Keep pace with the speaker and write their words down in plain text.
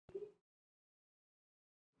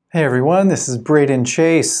Hey everyone, this is Braden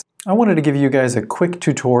Chase. I wanted to give you guys a quick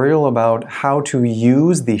tutorial about how to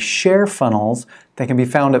use the share funnels that can be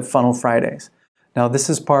found at Funnel Fridays. Now this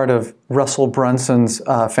is part of Russell Brunson's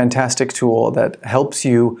fantastic tool that helps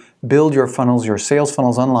you build your funnels, your sales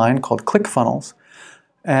funnels online called ClickFunnels.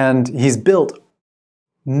 And he's built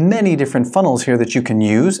many different funnels here that you can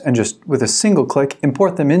use and just with a single click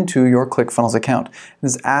import them into your ClickFunnels account.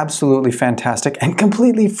 This is absolutely fantastic and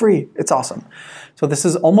completely free. It's awesome. So this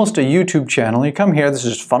is almost a YouTube channel. You come here, this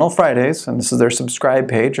is just Funnel Fridays, and this is their subscribe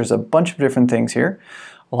page. There's a bunch of different things here.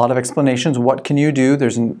 A lot of explanations. What can you do?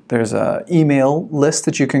 There's an email list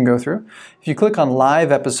that you can go through. If you click on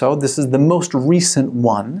live episode, this is the most recent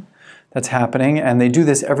one that's happening, and they do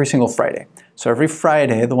this every single Friday. So every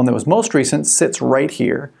Friday, the one that was most recent sits right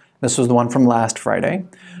here. This was the one from last Friday,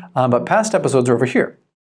 but past episodes are over here.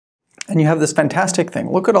 And you have this fantastic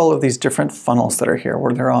thing. Look at all of these different funnels that are here,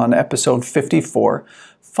 where they're on episode 54.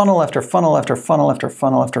 Funnel after funnel after funnel after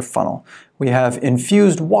funnel after funnel. We have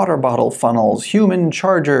infused water bottle funnels, human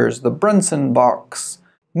chargers, the Brunson box,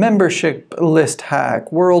 membership list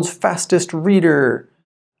hack, world's fastest reader,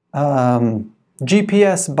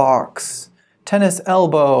 GPS box, tennis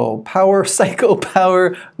elbow, power psycho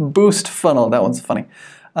power boost funnel. That one's funny.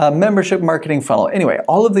 Membership marketing funnel. Anyway,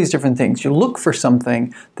 all of these different things. You look for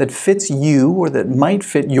something that fits you or that might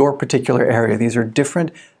fit your particular area. These are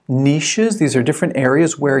different niches. These are different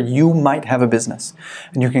areas where you might have a business.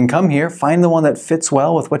 And you can come here, find the one that fits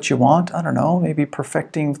well with what you want. I don't know, maybe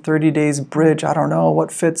perfecting 30 days bridge. I don't know what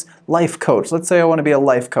fits. Life coach. Let's say I want to be a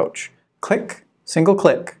life coach. Click, single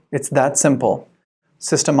click. It's that simple.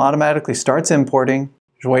 System automatically starts importing.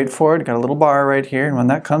 Just wait for it. Got a little bar right here. And when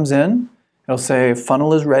that comes in, it'll say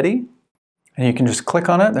funnel is ready, and you can just click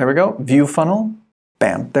on it. There we go. View funnel.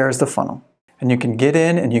 Bam, there's the funnel. And you can get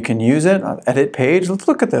in and you can use it. Edit page. Let's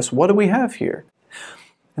look at this. What do we have here?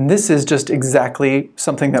 And this is just exactly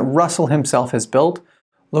something that Russell himself has built.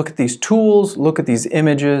 Look at these tools. Look at these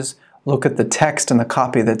images. Look at the text and the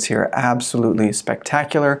copy that's here. Absolutely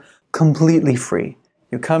spectacular. Completely free.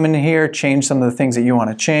 You come in here, change some of the things that you want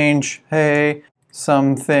to change. Hey,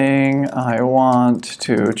 something I want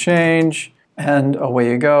to change, and away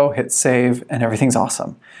you go, hit save, and everything's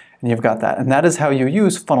awesome. And you've got that. And that is how you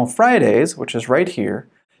use Funnel Fridays, which is right here,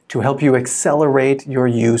 to help you accelerate your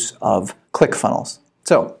use of ClickFunnels.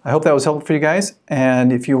 So I hope that was helpful for you guys.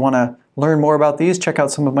 And if you want to learn more about these, check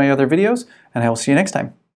out some of my other videos, and I will see you next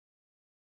time.